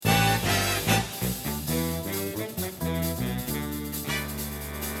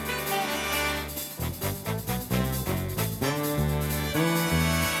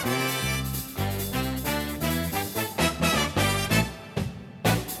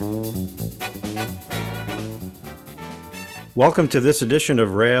Welcome to this edition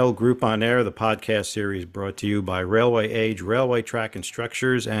of Rail Group on Air, the podcast series brought to you by Railway Age, Railway Track and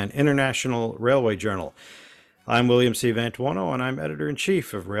Structures, and International Railway Journal. I'm William C. Vantuono, and I'm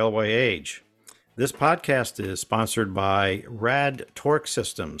editor-in-chief of Railway Age. This podcast is sponsored by Rad Torque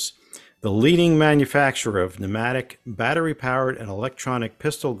Systems, the leading manufacturer of pneumatic, battery-powered, and electronic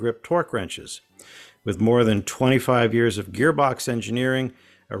pistol grip torque wrenches. With more than 25 years of gearbox engineering,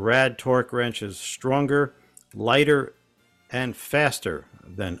 a Rad torque wrench is stronger, lighter, and faster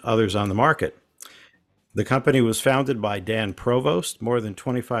than others on the market. The company was founded by Dan Provost more than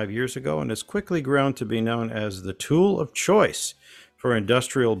 25 years ago and has quickly grown to be known as the tool of choice for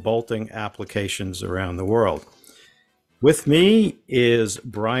industrial bolting applications around the world. With me is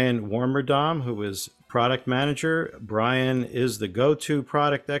Brian Warmerdam, who is product manager. Brian is the go-to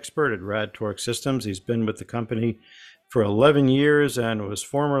product expert at Rad Torque Systems. He's been with the company for 11 years and was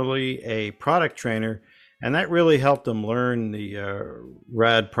formerly a product trainer, and that really helped him learn the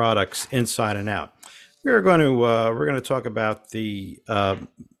Rad products inside and out. We're going to talk about the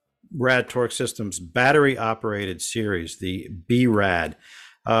Rad Torque Systems battery operated series, the BRAD.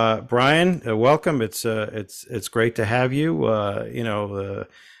 Brian, welcome. It's great to have you.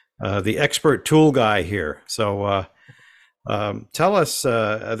 The expert tool guy here. So tell us.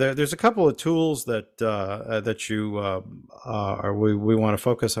 There's a couple of tools that we want to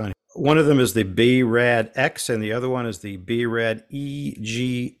focus on. One of them is the BRAD X, and the other one is the BRAD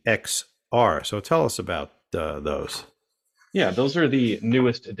EGXR. So tell us about those. Yeah, those are the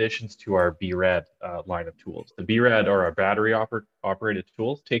newest additions to our BRAD line of tools. The BRAD are our battery operated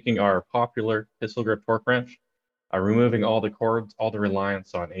tools, taking our popular pistol grip torque wrench, removing all the cords, all the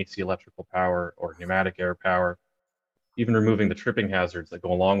reliance on AC electrical power or pneumatic air power, even removing the tripping hazards that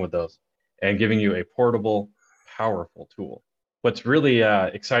go along with those, and giving you a portable, powerful tool. What's really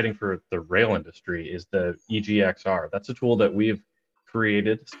exciting for the rail industry is the EGXR. That's a tool that we've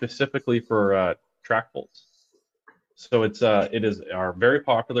created specifically for track bolts. So it is our very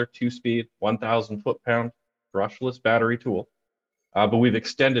popular 2-speed, 1,000 foot-pound brushless battery tool, but we've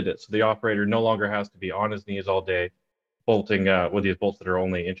extended it so the operator no longer has to be on his knees all day bolting with these bolts that are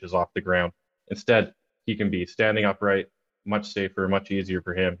only inches off the ground. Instead, he can be standing upright, much safer, much easier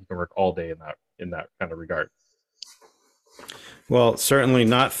for him. He can work all day in that kind of regard. Well, certainly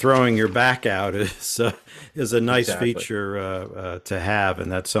not throwing your back out is a nice Exactly. feature to have,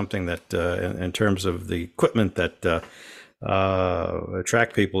 and that's something that, in terms of the equipment that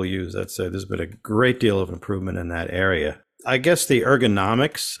track people use, there's been a great deal of improvement in that area. I guess the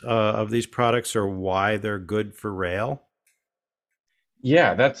ergonomics of these products are why they're good for rail.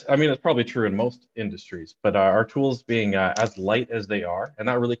 Yeah, that's probably true in most industries, but our tools being as light as they are, and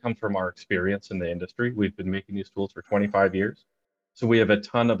that really comes from our experience in the industry. We've been making these tools for 25 years. So we have a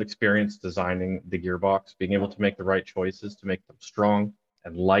ton of experience designing the gearbox, being able to make the right choices to make them strong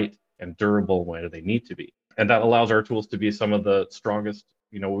and light and durable where they need to be. And that allows our tools to be some of the strongest.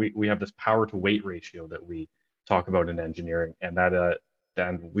 We have this power to weight ratio that we talk about in engineering, and no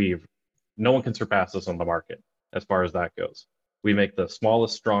one can surpass us on the market as far as that goes. We make the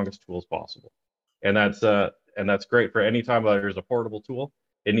smallest, strongest tools possible. And that's great for any time there's a portable tool.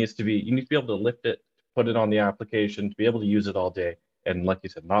 You need to be able to lift it, put it on the application, to be able to use it all day. And like you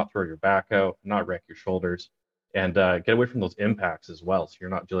said, not throw your back out, not wreck your shoulders, and get away from those impacts as well. So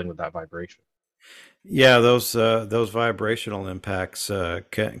you're not dealing with that vibration. Yeah, those vibrational impacts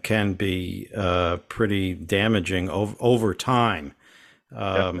can be pretty damaging over time.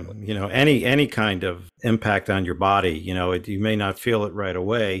 Any kind of impact on your body, you may not feel it right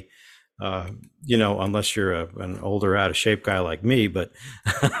away, unless you're an older, out of shape guy like me. But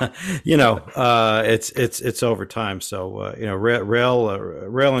it's over time. So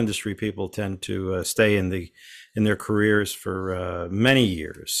rail industry people tend to stay in their careers for many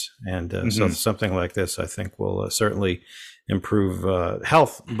years, and so something like this, I think, will certainly improve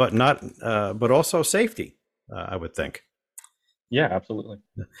health, but also safety. I would think. Yeah, absolutely.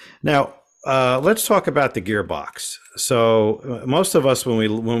 Now, let's talk about the gearbox. So most of us, when we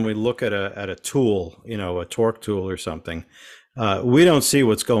look at a tool, a torque tool or something, we don't see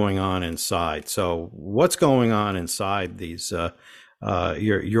what's going on inside. So what's going on inside these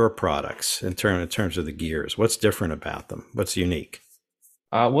your products in terms of the gears? What's different about them? What's unique?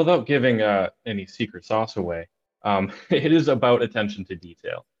 Without giving any secret sauce away, it is about attention to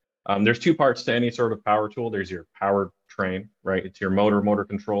detail. There's two parts to any sort of power tool. There's your power train, right? It's your motor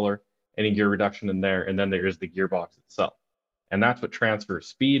controller, any gear reduction in there, and then there is the gearbox itself. And that's what transfers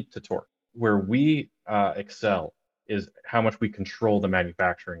speed to torque. Where we excel is how much we control the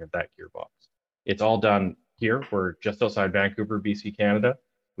manufacturing of that gearbox. It's all done here. We're just outside Vancouver, BC, Canada.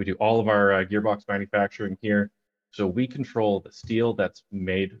 We do all of our gearbox manufacturing here. So we control the steel that's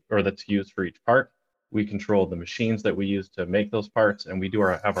made or that's used for each part. We control the machines that we use to make those parts, and we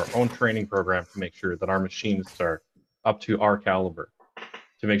have our own training program to make sure that our machines are up to our caliber,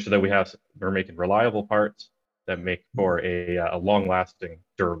 to make sure that we're making reliable parts that make for a long-lasting,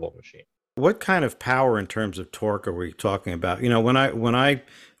 durable machine. What kind of power in terms of torque are we talking about? When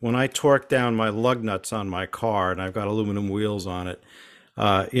I torque down my lug nuts on my car, and I've got aluminum wheels on it,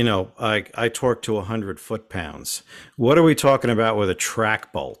 I torque to 100 foot-pounds. What are we talking about with a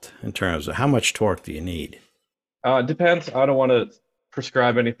track bolt in terms of how much torque do you need? It depends. I don't want to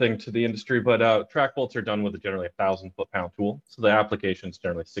prescribe anything to the industry, but track bolts are done with generally 1,000 foot-pound tool. So the application is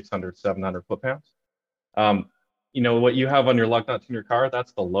generally 600, 700 foot-pounds. What you have on your lug nuts in your car,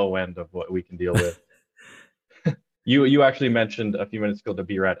 that's the low end of what we can deal with. You actually mentioned a few minutes ago the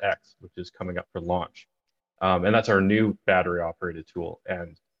BRAD X, which is coming up for launch. And that's our new battery operated tool.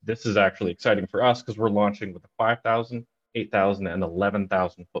 And this is actually exciting for us because we're launching with the 5,000, 8,000, and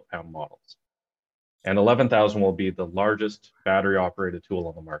 11,000 foot-pound models. And 11,000 will be the largest battery operated tool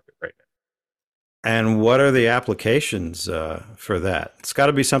on the market right now. And what are the applications for that? It's got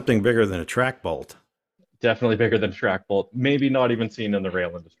to be something bigger than a track bolt. Definitely bigger than track bolt. Maybe not even seen in the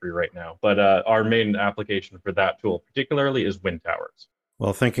rail industry right now. But our main application for that tool particularly is wind towers.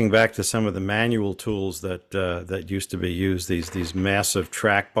 Well, thinking back to some of the manual tools that used to be used, these massive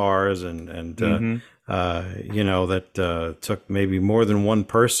track bars and that took maybe more than one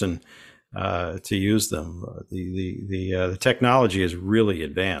person to use them. The technology is really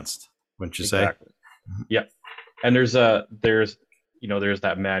advanced, wouldn't you say? Exactly. Yeah, and there's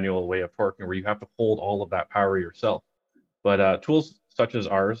that manual way of torquing where you have to hold all of that power yourself. But tools such as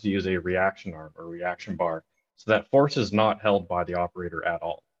ours use a reaction arm or reaction bar, so that force is not held by the operator at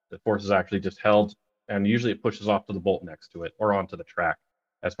all. The force is actually just held, and usually it pushes off to the bolt next to it or onto the track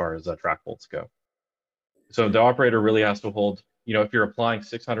as far as track bolts go. So the operator really has to hold, if you're applying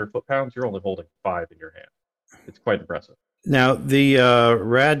 600 foot-pounds, you're only holding 5 in your hand. It's quite impressive. Now, the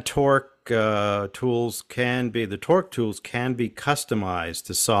Rad Torque tools can be customized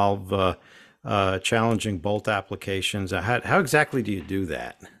to solve challenging bolt applications. How exactly do you do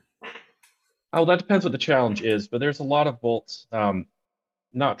that? Oh, that depends what the challenge is, but there's a lot of bolts,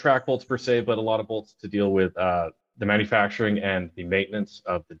 not track bolts per se, but a lot of bolts to deal with the manufacturing and the maintenance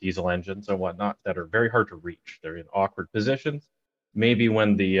of the diesel engines and whatnot that are very hard to reach. They're in awkward positions. Maybe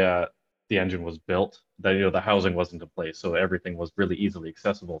when the engine was built, that the housing wasn't in place, so everything was really easily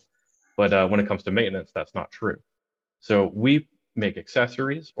accessible. But when it comes to maintenance, that's not true. So we make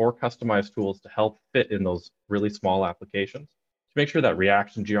accessories or customized tools to help fit in those really small applications to make sure that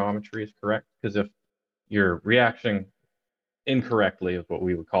reaction geometry is correct. Because if you're reacting incorrectly, is what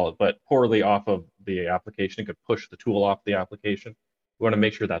we would call it, but poorly off of the application, it could push the tool off the application. We want to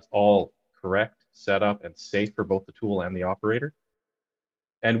make sure that's all correct, set up, and safe for both the tool and the operator.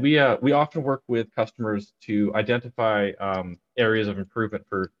 And we often work with customers to identify areas of improvement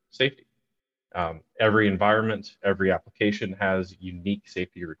for safety. Every environment, every application has unique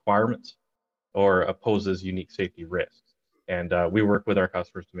safety requirements or poses unique safety risks. And we work with our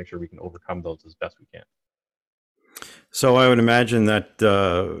customers to make sure we can overcome those as best we can. So I would imagine that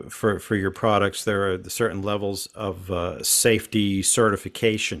for your products, there are certain levels of safety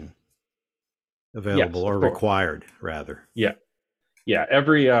certification available, Yes, or required, rather. Yeah. Yeah,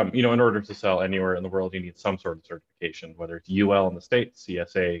 every in order to sell anywhere in the world, you need some sort of certification, whether it's UL in the States,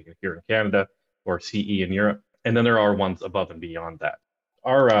 CSA here in Canada, or CE in Europe. And then there are ones above and beyond that.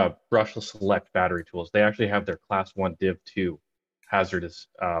 Our brushless select battery tools, they actually have their class 1 div 2 hazardous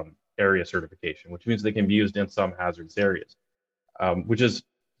area certification, which means they can be used in some hazardous areas, which is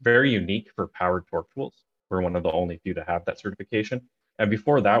very unique for powered torque tools. We're one of the only few to have that certification. And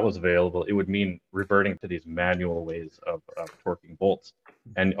before that was available, it would mean reverting to these manual ways of torquing bolts.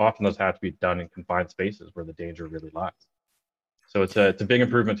 And often those have to be done in confined spaces where the danger really lies. So it's a big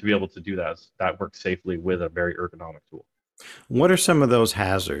improvement to be able to do that. That works safely with a very ergonomic tool. What are some of those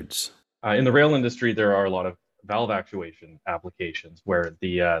hazards? In the rail industry, there are a lot of valve actuation applications where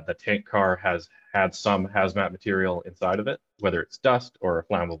the tank car has had some hazmat material inside of it, whether it's dust or a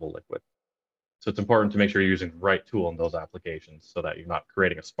flammable liquid. So it's important to make sure you're using the right tool in those applications so that you're not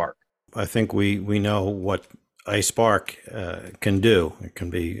creating a spark. I think we know what a spark can do. It can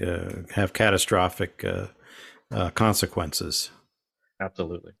be have catastrophic consequences.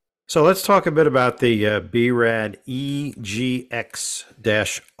 Absolutely. So let's talk a bit about the BRAD EGX-R.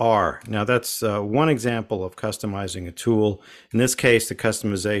 Now that's one example of customizing a tool. In this case, the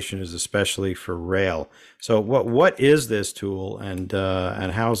customization is especially for rail. So what is this tool, and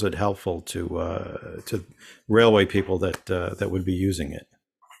how is it helpful to railway people that would be using it?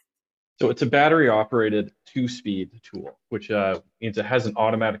 So it's a battery operated two-speed tool, which means it has an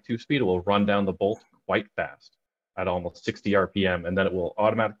automatic two-speed. It will run down the bolt quite fast at almost 60 RPM, and then it will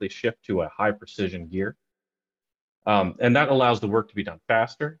automatically shift to a high precision gear. And that allows the work to be done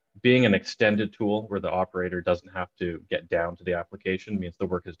faster. Being an extended tool where the operator doesn't have to get down to the application means the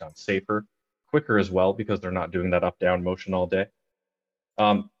work is done safer, quicker as well, because they're not doing that up-down motion all day.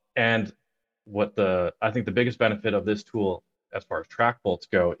 And I think the biggest benefit of this tool as far as track bolts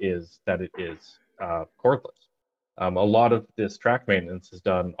go is that it is cordless. A lot of this track maintenance is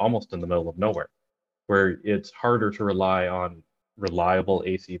done almost in the middle of nowhere, where it's harder to rely on reliable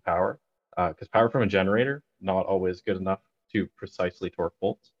AC power, because power from a generator, not always good enough to precisely torque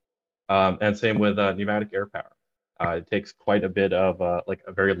bolts. And same with pneumatic air power. It takes quite a bit of like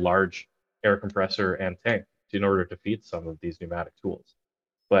a very large air compressor and tank in order to feed some of these pneumatic tools.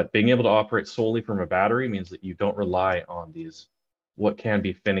 But being able to operate solely from a battery means that you don't rely on these what can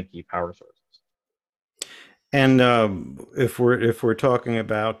be finicky power sources. And if we're talking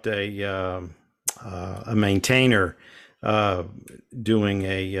about a maintainer doing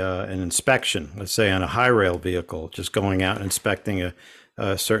an inspection, let's say on a high rail vehicle, just going out and inspecting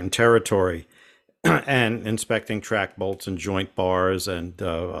a certain territory and inspecting track bolts and joint bars and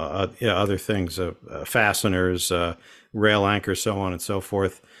other things, fasteners, rail anchors, so on and so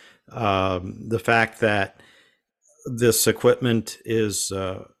forth. The fact that this equipment is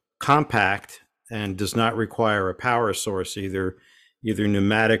compact and does not require a power source, either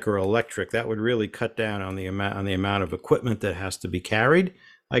pneumatic or electric, that would really cut down on the amount of equipment that has to be carried,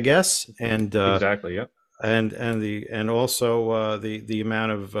 I guess. And exactly, yeah. And also the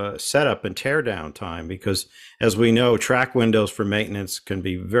amount of setup and tear down time, because as we know, track windows for maintenance can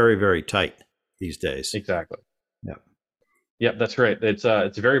be very, very tight these days. Exactly. Yeah. Yeah, that's right. It's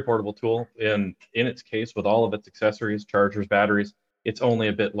a very portable tool. In its case, with all of its accessories, chargers, batteries, it's only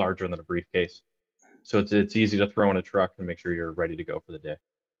a bit larger than a briefcase. So it's easy to throw in a truck and make sure you're ready to go for the day.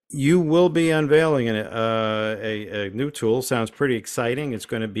 You will be unveiling a new tool. Sounds pretty exciting. It's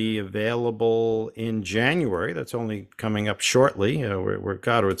going to be available in January. That's only coming up shortly.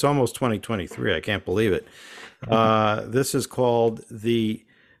 It's almost 2023. I can't believe it. This is called the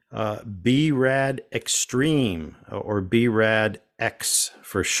BRAD Extreme, or BRAD X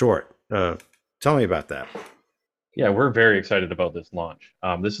for short. Tell me about that. Yeah, we're very excited about this launch.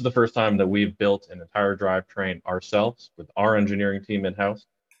 This is the first time that we've built an entire drivetrain ourselves with our engineering team in-house.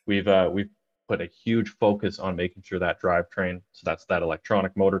 We've put a huge focus on making sure that drivetrain, so that's that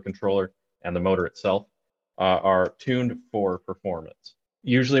electronic motor controller and the motor itself, are tuned for performance.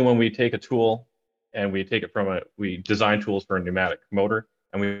 Usually when we take a tool and we design tools for a pneumatic motor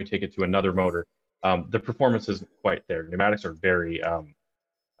and we take it to another motor, the performance isn't quite there. Pneumatics are they're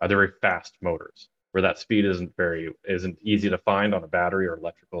very fast motors, where that speed isn't easy to find on a battery or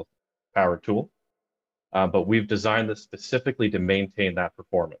electrical powered tool. But we've designed this specifically to maintain that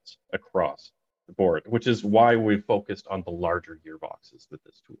performance across the board, which is why we've focused on the larger gearboxes with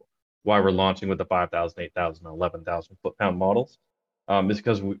this tool. Why we're launching with the 5,000, 8,000, 11,000 foot-pound models is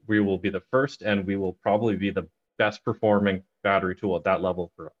because we will be the first, and we will probably be the best performing battery tool at that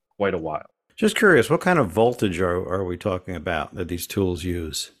level for quite a while. Just curious, what kind of voltage are we talking about that these tools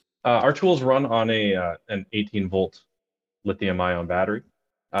use? Our tools run on an 18-volt lithium-ion battery,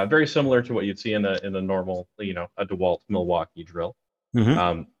 very similar to what you'd see in a normal, a DeWalt Milwaukee drill.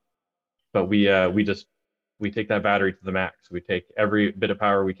 Mm-hmm. But we take that battery to the max. We take every bit of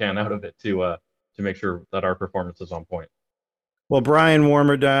power we can out of it to make sure that our performance is on point. Well, Brian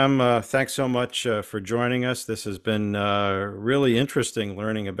Warmerdam, thanks so much for joining us. This has been really interesting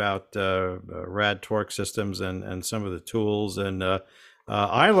learning about Rad Torque Systems and some of the tools. And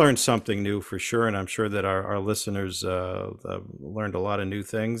I learned something new for sure, and I'm sure that our listeners learned a lot of new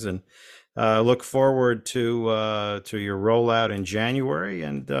things. And look forward to your rollout in January.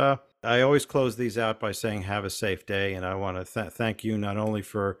 And I always close these out by saying, have a safe day. And I want to thank you not only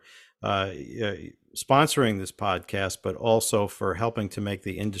for sponsoring this podcast, but also for helping to make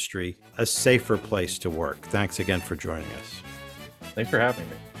the industry a safer place to work. Thanks again for joining us. Thanks for having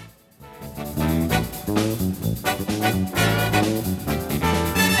me.